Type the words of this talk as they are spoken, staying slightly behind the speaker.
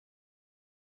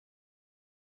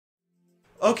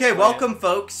Okay, welcome,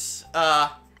 folks.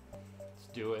 Let's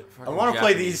do it. I want to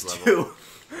play these two.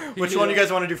 Which one do you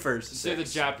guys want to do first? Say the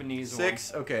Japanese one.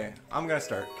 6? Okay. I'm gonna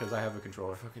start, because I have a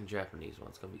controller. Fucking Japanese one.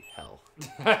 It's gonna be hell.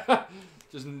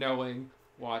 Just knowing.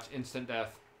 Watch. Instant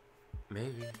death.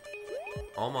 Maybe.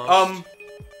 Almost.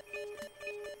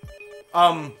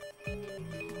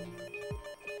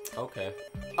 Okay.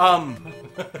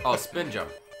 Oh, spin jump.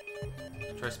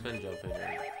 Try spin jumping.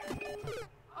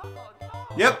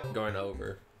 Yep. Going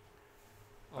over.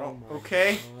 Oh my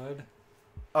okay. God.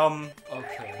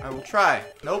 Okay. I will try.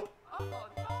 Nope. Oh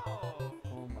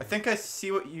my. I think I see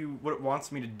what it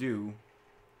wants me to do.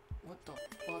 What the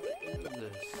fuck is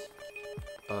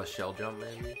this? Shell jump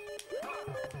maybe?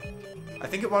 I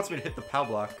think it wants me to hit the POW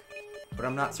block, but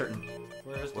I'm not certain.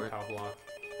 Where is the POW block?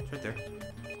 It's right there.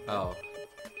 Oh.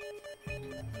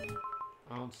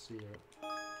 I don't see it.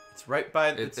 It's right by...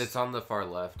 It's on the far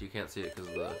left. You can't see it because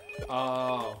of the...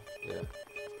 Oh. Yeah.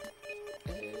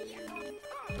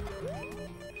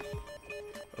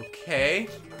 Okay.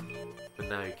 But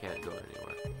now you can't go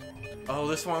anywhere. Oh,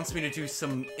 this wants me to do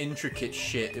some intricate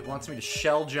shit. It wants me to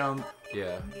shell jump.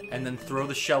 Yeah. And then throw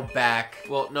the shell back.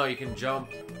 Well, no, you can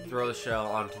jump, throw the shell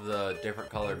onto the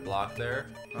different colored block there.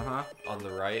 Uh-huh. On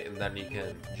the right, and then you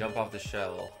can jump off the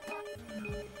shell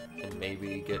and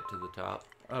maybe get to the top.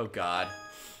 Oh, God.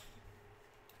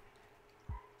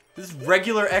 This is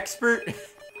regular expert?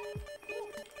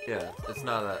 Yeah, it's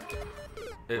not that...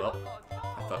 Well,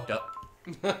 I fucked up.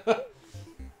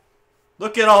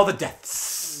 Look at all the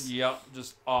deaths. Yep,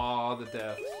 just all the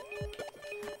deaths.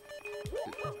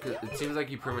 It seems like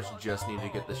you pretty much just need to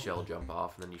get the shell jump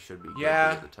off, and then you should be good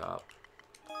Yeah. at the top.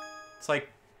 It's like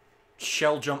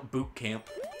shell jump boot camp.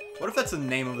 What if that's the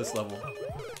name of this level?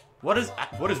 What is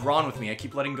wrong with me? I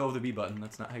keep letting go of the B button.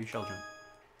 That's not how you shell jump.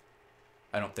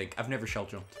 I don't think. I've never shell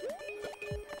jumped.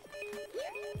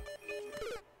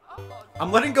 I'm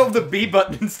letting go of the B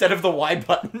button instead of the Y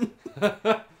button.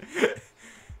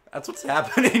 That's what's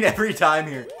happening every time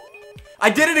here. I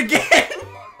did it again!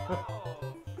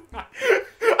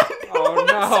 Oh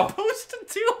no! I'm supposed to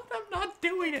do, and I'm not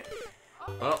doing it.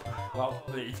 Well,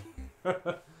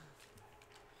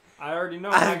 I already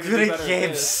know. I'm good at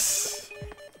games.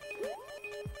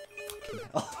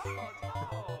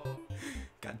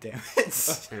 God damn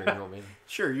it. here, you know what I mean?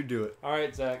 Sure, you do it. All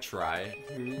right, Zach. Try.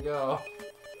 Here you go.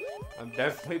 I'm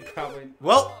definitely probably.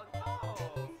 Well,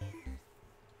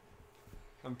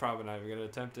 I'm probably not even gonna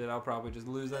attempt it. I'll probably just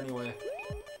lose anyway.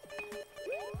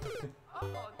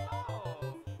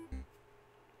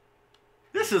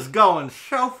 this is going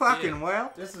so fucking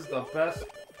well. This is the best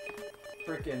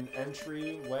freaking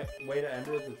entry way to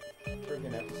enter the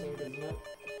freaking episode, isn't it?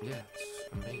 Yeah, it's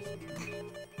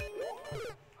amazing.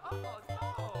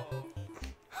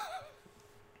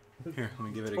 Here, let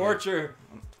me give it a Torture.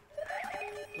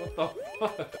 What the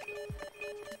fuck?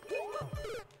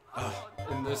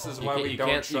 And this is why we don't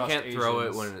trust You can't throw it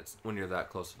Asians. when you're that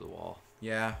close to the wall.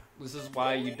 Yeah. This is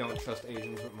why you don't trust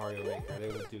Asians with Mario Maker. They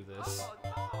will do this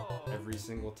every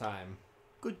single time.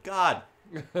 Good God.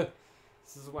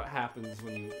 This is what happens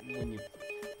when you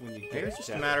Maybe get it's just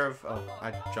a dead. matter of... Oh,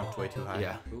 I jumped way too high.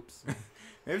 Yeah. Oops.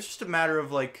 Maybe it's just a matter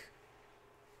of, like...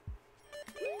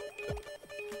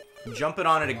 jumping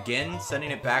on it again,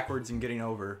 sending it backwards, and getting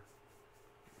over.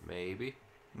 Maybe.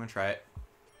 I'm gonna try it.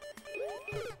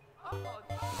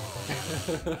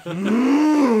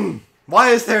 Why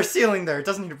is there a ceiling there? It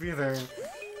doesn't need to be there.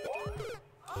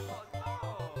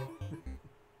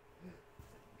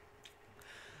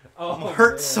 Oh, I'm gonna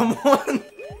hurt man. someone.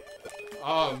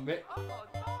 Oh man.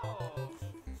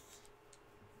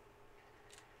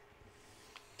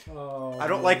 Oh, I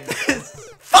don't like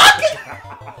this. Fuck!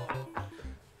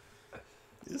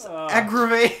 It's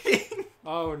aggravating.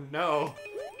 Oh no.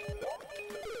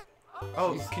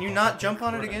 Oh, can you not jump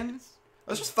on it again?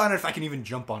 Let's just find out if I can even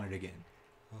jump on it again.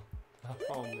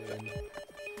 Oh man.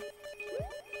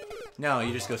 No,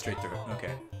 you just go straight through it.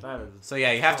 Okay. That is. So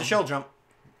yeah, you have to shell jump.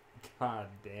 God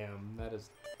damn. That is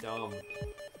dumb.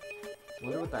 I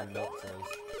wonder what that note says.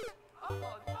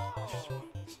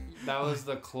 That was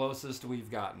the closest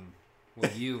we've gotten.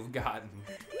 Well, you've gotten.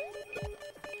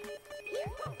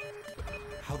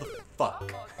 How the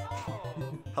fuck?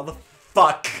 How the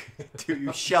fuck do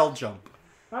you shell jump?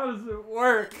 How does it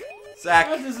work? Zach,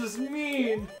 What does this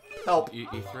mean? help. You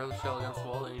throw the shell against the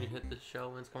wall, and you hit the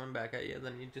shell when it's coming back at you, and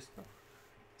then you just...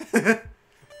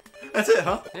 That's it,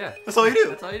 huh? Yeah. That's all you do.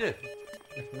 That's all you do.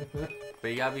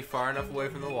 But you gotta be far enough away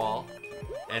from the wall,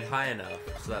 and high enough,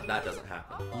 so that that doesn't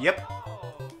happen. Yep.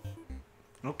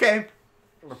 Okay.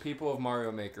 We're people of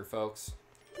Mario Maker, folks.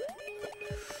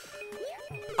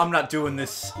 I'm not doing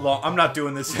this long. I'm not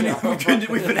doing this anymore.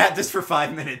 We've been at this for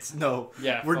 5 minutes. No.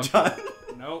 Yeah. We're done.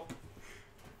 Nope.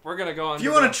 We're gonna go on. If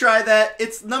you want to try that,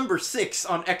 it's number 6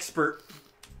 on expert.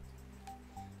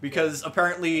 Because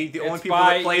apparently the only people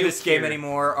that play this game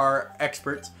anymore are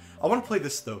experts. I want to play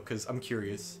this though, because I'm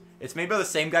curious. It's made by the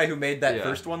same guy who made that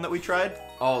first one that we tried.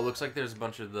 Oh, it looks like there's a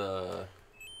bunch of the...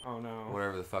 Oh no.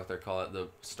 Whatever the fuck they call it, the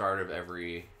start of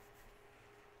every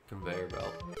conveyor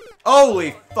belt.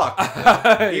 Holy fuck!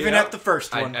 Even at the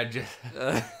first one. I just...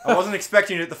 I wasn't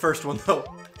expecting it at the first one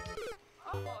though.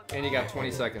 And you got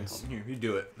 20 seconds. Here, you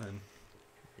do it then.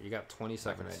 You got 20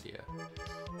 seconds. idea.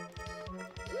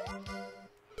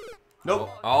 Nope.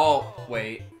 Oh,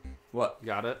 wait. What?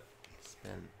 Got it?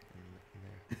 Spin in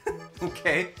there.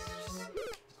 Okay.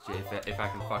 If I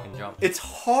can fucking jump. It's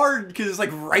hard because it's like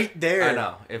right there. I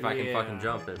know. If I can fucking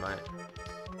jump, it might.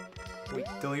 Wait,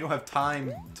 Dylan, you don't have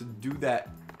time to do that.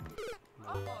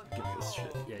 Give me this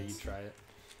shit. Yeah, you try it.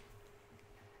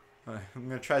 Alright, I'm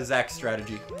gonna try Zach's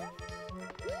strategy.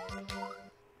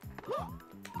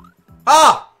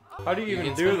 Ah! How do you even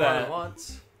can do spin one that? at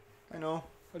once. I know.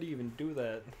 How do you even do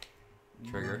that?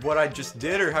 Trigger. What I just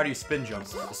did, or how do you spin jump?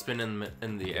 Spin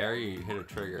in the air, you hit a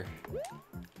trigger.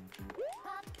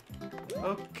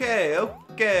 Okay,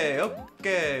 okay,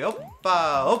 okay, oppa,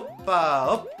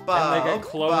 oppa, oppa, And they get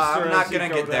closer. I'm not as you gonna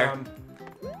go get there. down.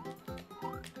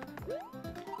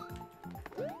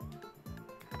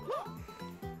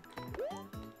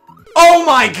 Oh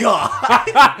my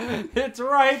god! It's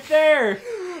right there.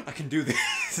 I can do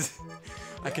this.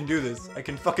 I can do this. I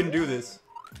can fucking do this.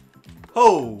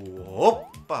 Ho,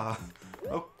 oppa.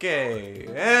 Okay,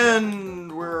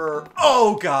 and we're...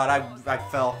 Oh god, I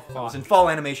fell. I was in fall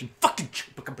animation. Fucking...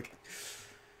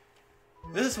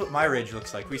 This is what my rage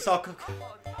looks like. We saw...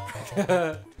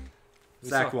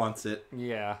 Zach wants it.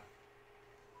 Yeah.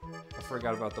 I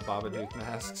forgot about the Babadook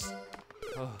masks.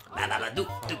 Oh.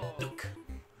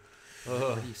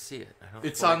 Where do you see it? I don't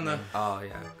It's on the... Oh,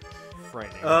 yeah.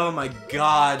 Frightening. Oh my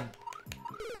god.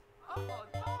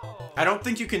 I don't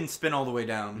think you can spin all the way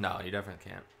down. No, you definitely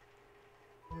can't.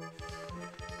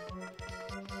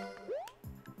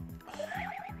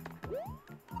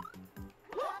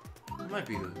 It might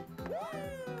be the...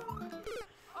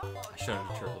 I shouldn't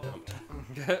have triple jumped.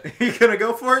 You gonna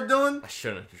go for it, Dylan? I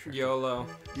shouldn't have triple YOLO.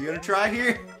 You gonna try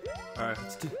here? Alright,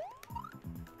 let's do...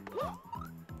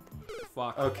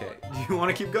 Fuck. Okay. Do you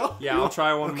want to keep going? Yeah, I'll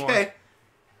try one more. Okay.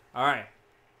 Alright.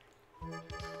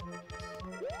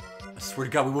 I swear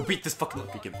to God, we will beat this fucking...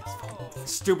 Let me give this fucking...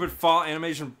 Stupid fall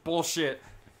animation bullshit.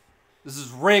 This is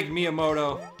rigged,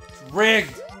 Miyamoto. It's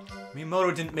rigged.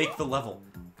 Miyamoto didn't make the level.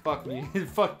 Fuck me.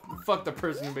 fuck the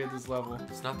person who made this level.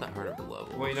 It's not that hard of a level.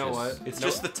 Well, you know what? It's No-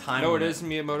 just the time. No, it limit. is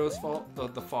Miyamoto's fault.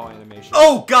 The fall animation.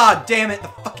 Oh God damn it! The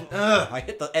fucking... I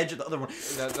hit the edge of the other one.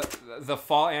 The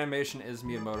fall animation is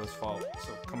Miyamoto's fault.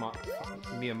 So come on,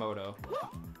 Miyamoto.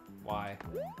 Why?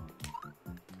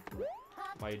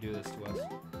 Why you do this to us?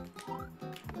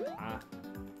 Ah.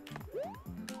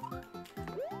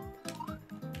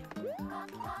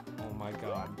 Oh my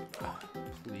God.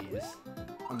 Please.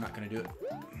 I'm not gonna do it.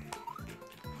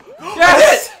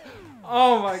 Yes!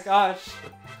 Oh my gosh.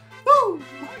 Woo!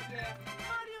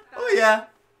 Oh yeah.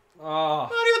 Oh.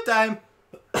 Mario time.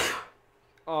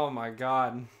 Oh my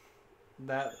God.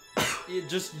 That.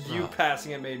 Just you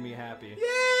passing it made me happy.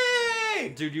 Yay!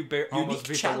 Dude, you almost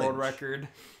beat challenge. the world record.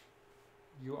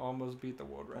 You almost beat the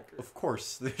world record. Of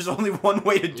course. There's only one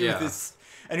way to do Yeah. this.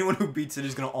 Anyone who beats it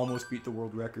is gonna almost beat the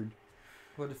world record.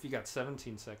 What if you got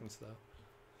 17 seconds though?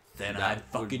 Then That I would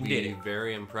fucking be did it.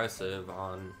 very impressive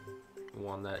on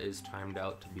one that is timed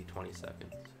out to be 20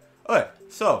 seconds. Okay,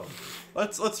 so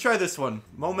let's try this one.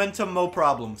 Momentum, mo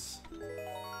problems. Oh,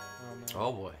 no.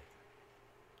 Oh boy.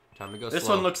 Time to go This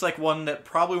slow. one looks like one that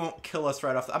probably won't kill us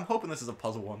right off. I'm hoping this is a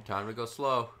puzzle one. Time to go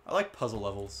slow. I like puzzle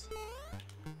levels.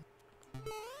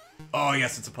 Oh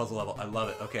yes, it's a puzzle level. I love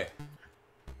it. Okay.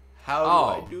 How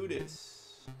do I do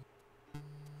this?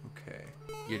 Okay.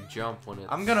 You jump when it's...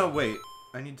 I'm gonna wait.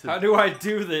 I need to. How do I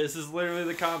do this? Is literally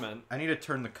the comment. I need to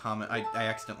turn the comment. I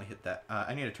accidentally hit that.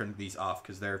 I need to turn these off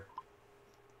because they're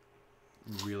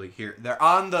really here. They're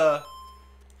on the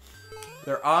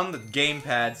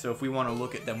gamepad, so if we want to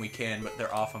look at them, we can. But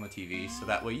they're off on the TV, so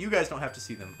that way you guys don't have to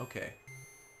see them. Okay.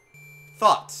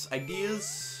 Thoughts,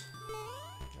 ideas.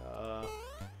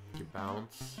 You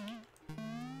bounce.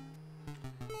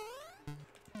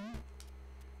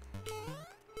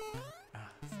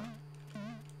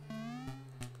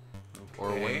 Or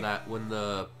Okay. when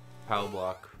the power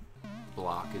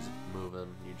block is moving,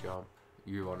 you jump.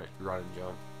 You run and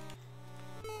jump.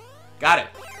 Got it.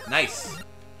 Nice.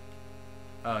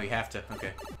 Oh, you have to.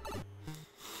 Okay.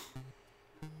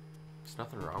 There's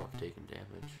nothing wrong with taking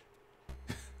damage.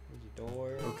 There's a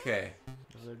door. Okay.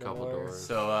 Another Couple door. doors.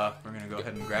 So we're gonna go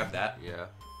ahead and grab that. Yeah.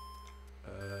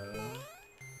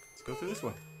 Let's go through this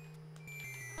one.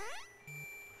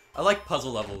 I like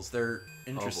puzzle levels. They're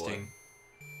interesting.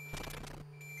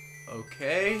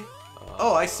 Okay.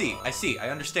 Oh, I see. I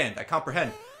understand. I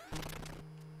comprehend.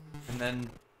 And then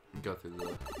Go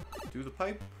through do the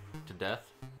pipe. to death.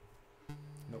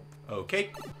 Nope. Okay.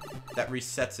 That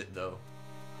resets it though.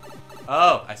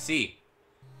 Oh, I see.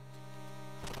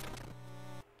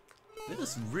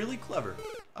 This is really clever.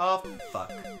 Oh,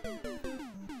 fuck.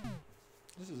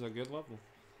 This is a good level.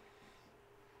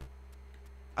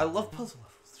 I love puzzle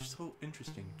levels. They're so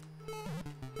interesting.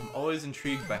 I'm always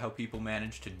intrigued by how people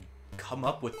manage to come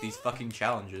up with these fucking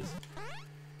challenges.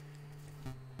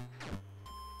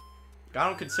 I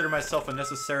don't consider myself a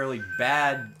necessarily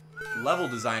bad level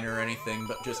designer or anything,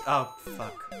 but just, oh,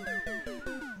 fuck.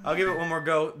 I'll give it one more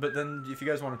go, but then if you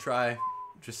guys want to try,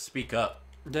 just speak up.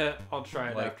 Yeah, I'll try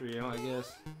it Like- after you, I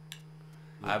guess.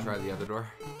 I'll try the other door.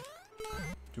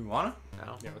 Do you wanna?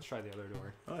 No. Yeah, let's try the other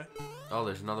door. Okay. Oh,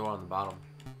 there's another one on the bottom.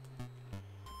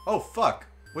 Oh, fuck.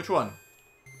 Which one?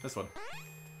 This one.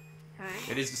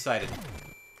 It is decided.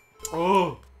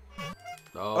 Oh!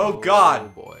 Oh,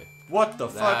 God. Boy. What the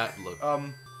fuck? That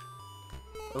looked-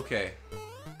 Okay.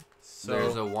 So,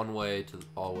 There's a one-way to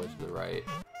all the way to the right,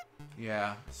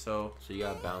 yeah, so, so you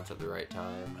gotta bounce at the right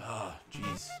time oh,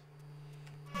 jeez.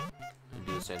 and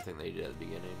do the same thing that you did at the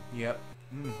beginning. Yep.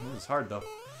 This is hard, though.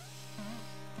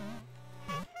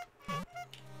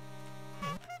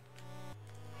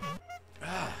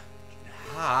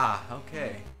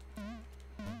 Okay.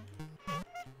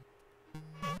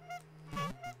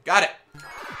 Got it!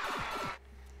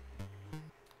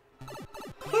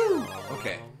 Woo!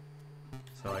 Okay.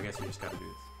 So I guess we just gotta do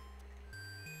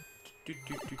this.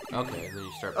 Okay, and then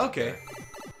you start. back Okay. there.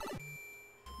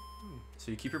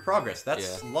 So you keep your progress.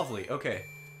 That's Yeah. lovely. Okay.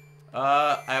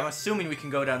 I'm assuming we can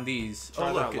go down these. Try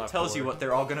Oh, look, that it left tells you door. what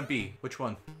they're all gonna be. Which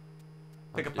one?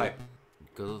 Pick a Do- pipe.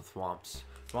 Go to the swamps.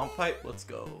 Swamp pipe? Let's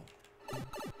go.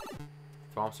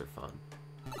 Swamps are fun.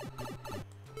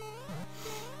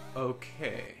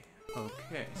 Okay.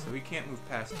 Okay, so we can't move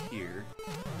past here.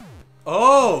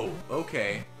 Oh!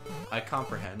 Okay. I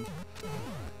comprehend.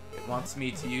 It wants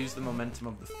me to use the momentum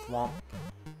of the swamp.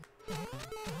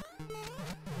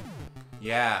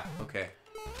 Yeah, okay.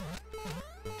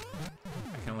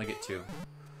 I can only get 2.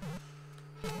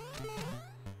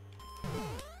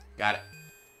 Got it.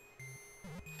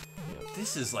 Yep.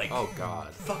 This is like Oh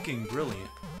God. fucking brilliant.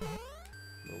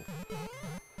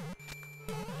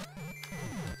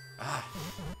 Ah.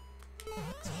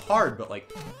 It's hard, but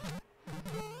like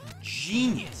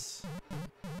genius.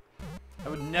 I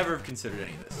would never have considered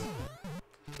any of this.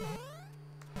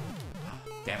 Ah,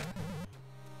 damn it.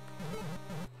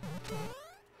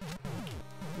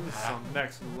 This is some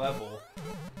next level.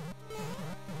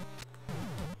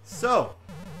 So,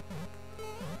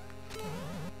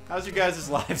 how's your guys'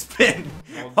 lives been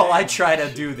Oh, while I damn. try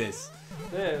to do this?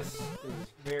 This is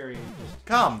very just.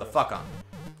 Calm the fuck on.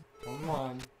 Come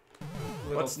on.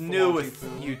 What's little new flumpy with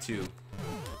poo. YouTube?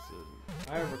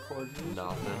 I record music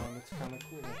Nothing. now, and it's kind of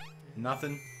cool.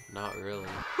 Nothing? Not really.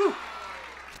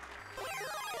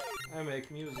 I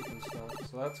make music and stuff,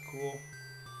 so that's cool.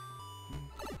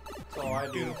 That's all I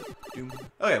do. Doom.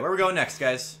 Okay, where we going next,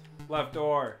 guys? Left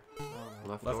door. I don't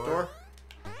know. Left, Left door?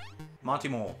 Monty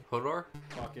Mole. Hodor?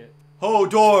 Fuck it. Ho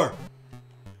door!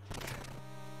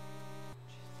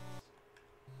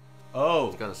 Oh.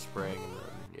 It's got a spring and then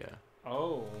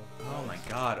Oh. Oh my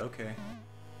god, okay.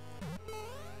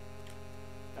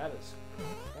 That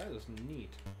is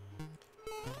neat.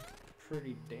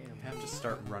 Pretty damn. You have to neat.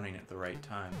 start running at the right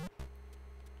time.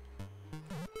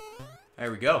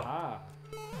 There we go. Ah.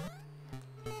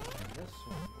 This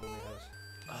one only has.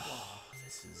 Oh,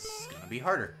 this is gonna be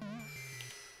harder.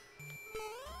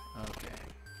 Okay.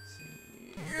 Let's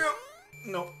see. Yep.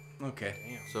 Nope. Okay.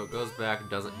 Damn. yeah. So it goes back,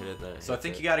 doesn't hit it, then it So I hits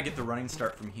think it. you gotta get the running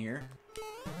start from here.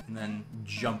 And then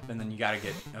jump, and then you gotta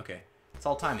get... Okay. It's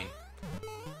all timing.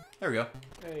 There we go.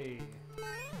 Hey.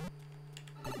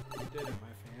 You did it, my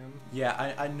fam.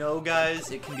 Yeah, I know,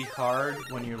 guys, it can be hard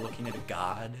when you're looking at a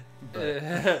god. But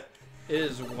It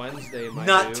is Wednesday, my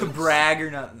not to dudes. brag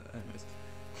or not... Anyways.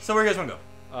 So where you guys wanna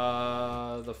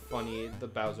go? The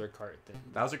Bowser cart thing.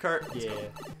 Bowser Kart? Let's Yeah.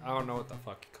 go. I don't know what the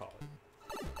fuck you call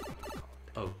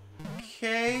it.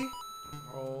 Okay.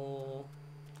 Oh.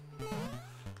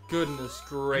 Goodness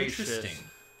gracious. Interesting.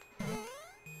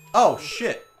 Oh,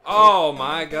 shit. Oh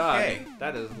my god. Okay.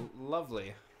 That is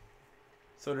lovely.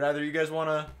 So did either of you guys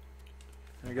wanna...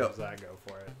 There you How go. does that go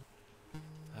for it?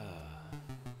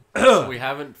 we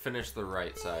haven't finished the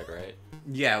right side, right?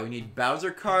 Yeah, we need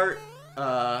Bowser Cart,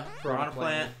 Piranha Piranha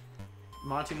Plant,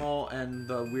 Monty Mole, and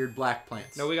the weird black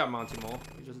plants. No, we got Monty Mole.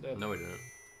 We just did. No, we didn't.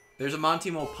 There's a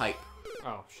Monty Mole pipe.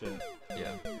 Oh, shit.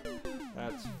 Yeah.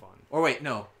 That's fun. Or wait,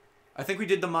 no. I think we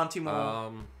did the Monty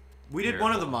Mole. We did here.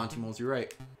 one of the Monty Moles, you're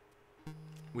right.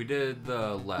 We did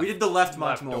the left. We did the left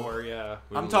Monty Mole. Door, yeah.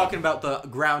 I'm talking about the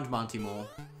ground Monty Mole.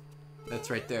 That's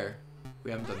right there.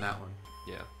 We haven't done that one.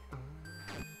 Yeah.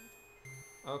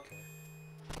 Okay.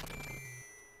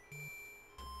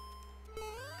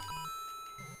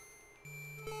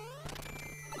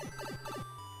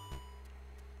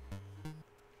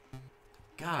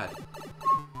 God.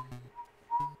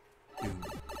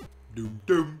 Doom,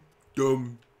 doom,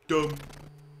 doom, doom,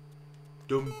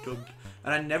 doom, doom.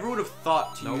 And I never would have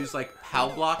thought to use like POW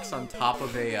blocks on top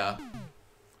of a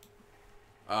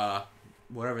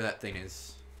whatever that thing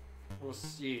is. We'll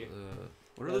see.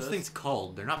 What are those things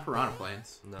called? They're not piranha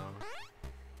plants. No.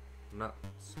 Not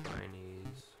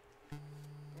spinies.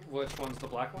 Which one's the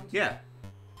black ones? Yeah.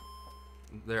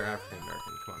 They're African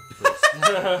American. Come on,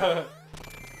 please.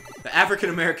 The African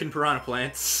American piranha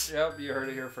plants. Yep, you heard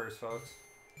it here first, folks.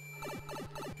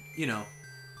 You know,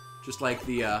 just like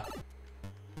the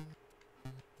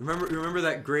remember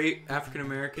that great African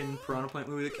American piranha plant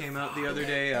movie that came out the other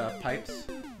day? Pipes.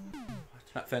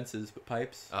 Not fences, but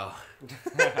pipes. Oh.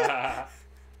 That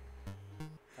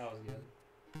was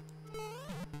good.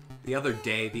 The other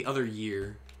day, the other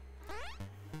year,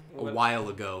 a while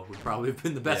ago would probably have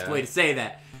been the best way to say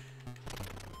that.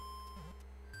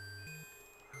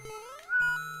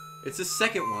 It's the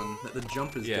second one that the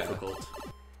jump is difficult.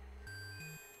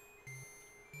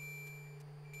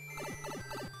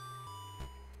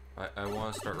 I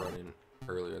want to start running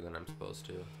earlier than I'm supposed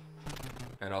to.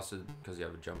 And also because you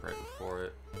have a jump right before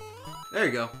it. There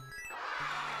you go.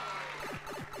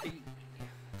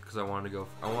 Because I wanted to go.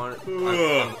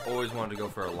 I've always wanted to go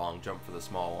for a long jump for the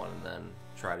small one and then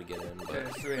try to get in. But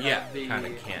Okay, so we Yeah, have the, kind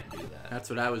of can't do that. That's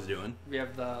what I was doing. We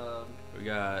have the We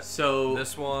got So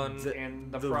this one.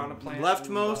 and the piranha plant.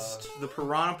 leftmost, the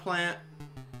piranha plant,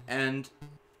 and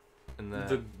And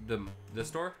then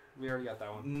this door? We already got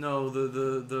that one. no, the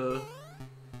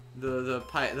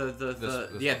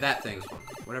This that thing, This one.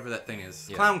 whatever that thing is,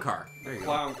 Yeah. clown car. There you go.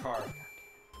 Clown car.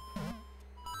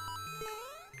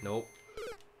 Nope.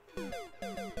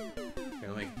 Okay,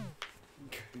 let me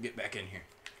get back in here.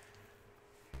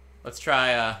 Let's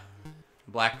try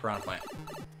black piranha plant.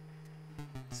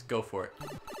 Let's go for it.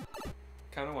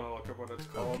 Kind of want to look at what it's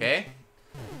called. Okay.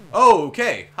 Oh,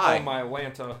 okay. Hi. Oh my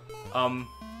Lanta.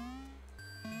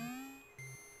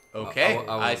 Okay.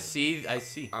 I I see.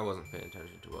 I wasn't paying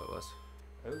attention to what it was.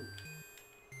 Oh.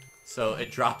 So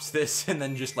it drops this and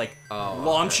then just like Oh, okay.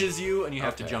 launches you, and you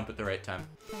have to Okay. jump at the right time.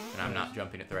 And I'm not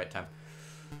jumping at the right time.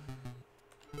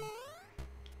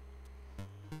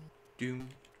 Doom,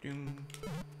 doom.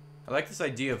 I like this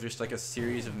idea of just like a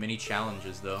series of mini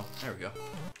challenges, though. There we go.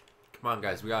 Come on,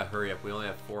 guys. We gotta hurry up. We only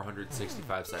have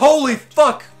 465 seconds. Holy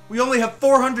fuck! We only have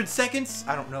 400 seconds?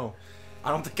 I don't know.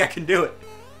 I don't think I can do it.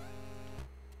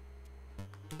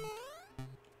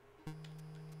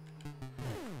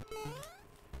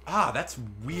 Ah, that's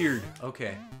weird.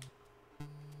 Okay.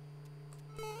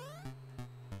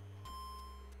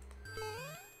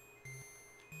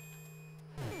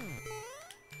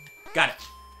 Got it.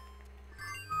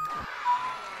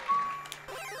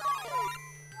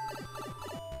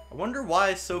 I wonder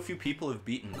why so few people have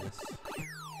beaten this.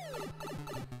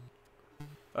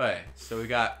 Okay, so we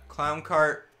got clown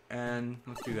cart and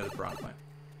let's do the other piranha plant.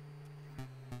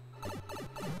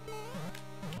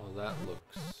 Oh, that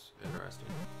looks interesting.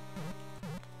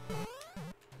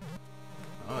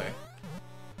 Okay.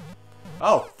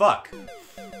 Oh, fuck.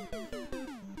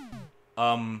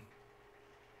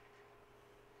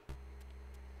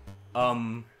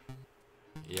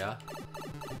 Yeah.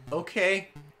 Okay.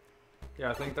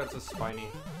 Yeah, I think that's a spiny.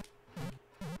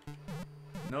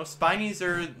 No, spinies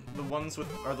are the ones with,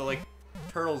 are the, like,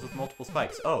 turtles with multiple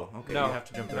spikes. Oh, okay, No, you have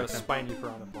to jump to no, the right time. spiny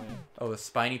piranha plant. Oh, a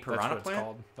spiny That's piranha what it's plant?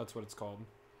 called. That's what it's called.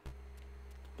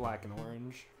 Black and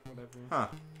orange, whatever. Huh.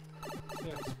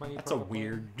 Yeah, spiny That's a piranha plant.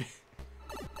 weird...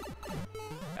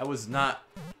 That was not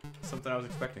something I was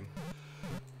expecting.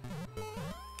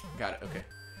 Got it, okay.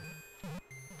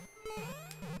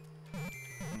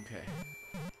 Okay.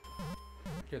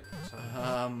 Get the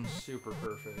time. Super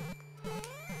perfect.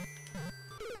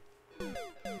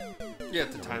 Yeah,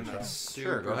 at the time that's super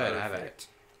Sure, go ahead, have at perfect.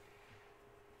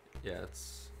 Yeah,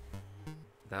 it's...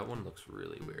 That one looks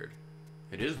really weird.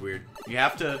 It is weird. You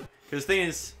have to... Because the thing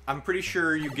is, I'm pretty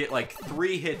sure you get like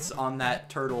 3 hits on that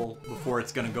turtle before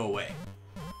it's gonna go away.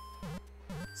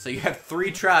 So you have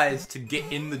 3 tries to get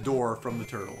in the door from the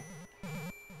turtle.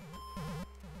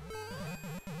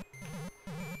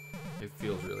 It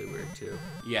feels really weird too.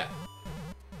 Yeah.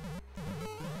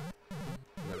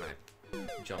 And then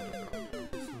I jumped across.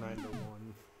 It's 9-1.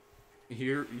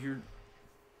 You're...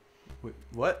 Wait,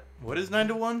 what? What is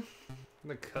 9-1?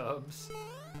 The Cubs.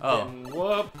 Oh. Getting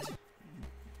whooped.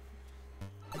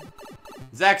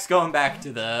 Zach's going back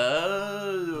to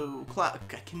the... I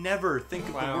can never think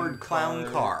of the Clown word clown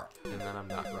car. And then I'm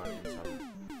not running, so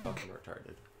I'm fucking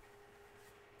retarded.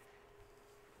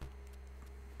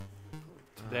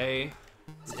 Today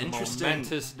It's is interesting. a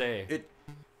momentous day. It...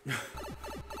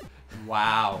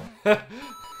 Wow.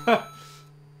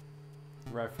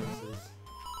 References.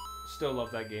 Still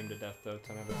love that game to death though.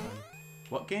 10 out of 10.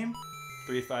 What game?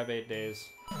 358 Days.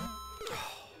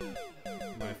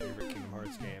 My favorite Kingdom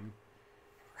Hearts game.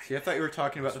 See, I thought you were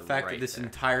talking about the It's fact right that this there.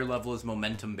 entire level is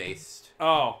momentum based.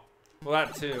 Oh, well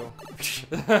that too.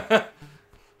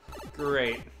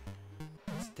 Great.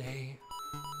 Today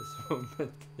is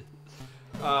momentous.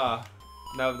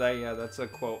 No, that's a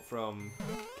quote from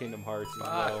Kingdom Hearts as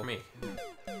well. Fuck me.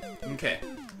 Okay,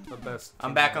 The best. I'm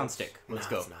Kingdom back on Hearts. stick. Let's Nah,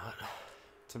 go. It's not.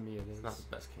 To me, it is. It's not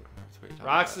the best Kingdom Hearts. What are you talking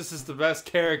Roxas is the best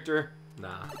character.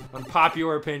 about? Nah.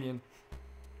 Unpopular opinion.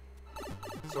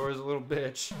 Sora's a little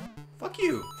bitch. Fuck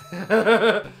you.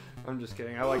 I'm just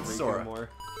kidding. I like Riku Sora. more.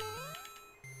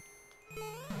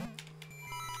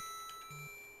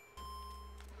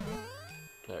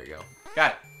 There you go.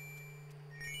 Got it.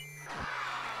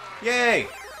 Yay!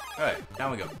 Alright,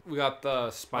 down we go. We got the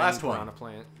spiny Last one. piranha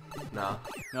plant. Nah.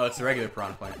 No, it's the regular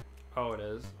piranha plant. Oh, it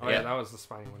is. Oh Yeah. yeah, that was the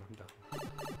spiny one. I'm done.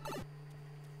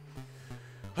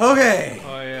 Okay!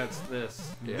 Oh yeah, it's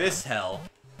this. Yeah. This hell.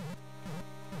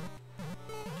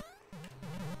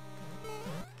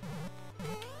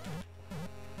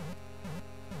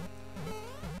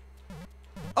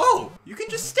 Oh! You can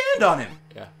just stand on him!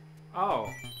 Yeah. Oh.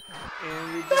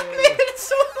 And we That made did. it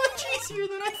so much easier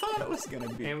than I thought it was gonna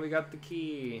be. And we got the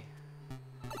key.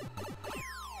 I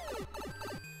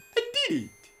did it!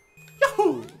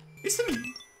 Yahoo! It's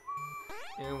me!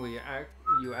 And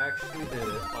you actually did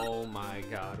it. Oh my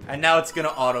god. And now it's gonna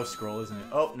auto-scroll, isn't it?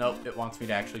 Oh, no, it wants me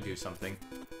to actually do something.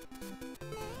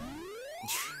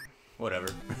 Whatever.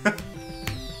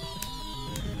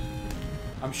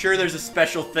 I'm sure there's a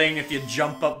special thing if you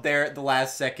jump up there at the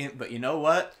last second, but you know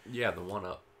what? Yeah, the one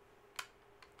up.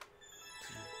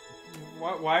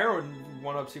 Why are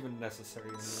one-ups even necessary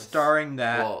in this? Starring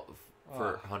that. Well,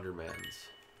 for 100 mans.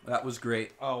 That was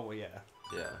great. Oh, well, yeah.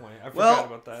 Yeah. Point. I forgot Well,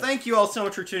 about that. thank you all so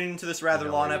much for tuning into this rather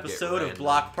You know long where you get episode of random.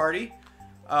 Block Party.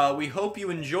 We hope you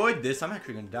enjoyed this. I'm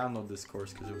actually going to download this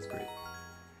course because it was great.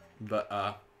 But,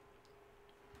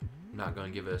 Not gonna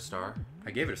give it a star.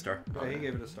 I gave it a star. Yeah, he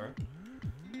gave it a star.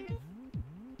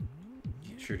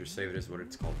 Sure, just save it as what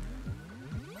it's called.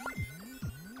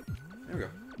 There we go.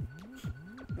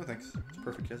 No thanks. It's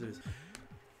perfect as it is.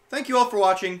 Thank you all for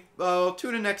watching.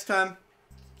 Tune in next time.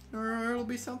 Or it'll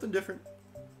be something different.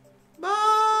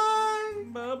 Bye!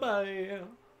 Bye-bye.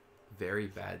 Very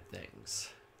bad things.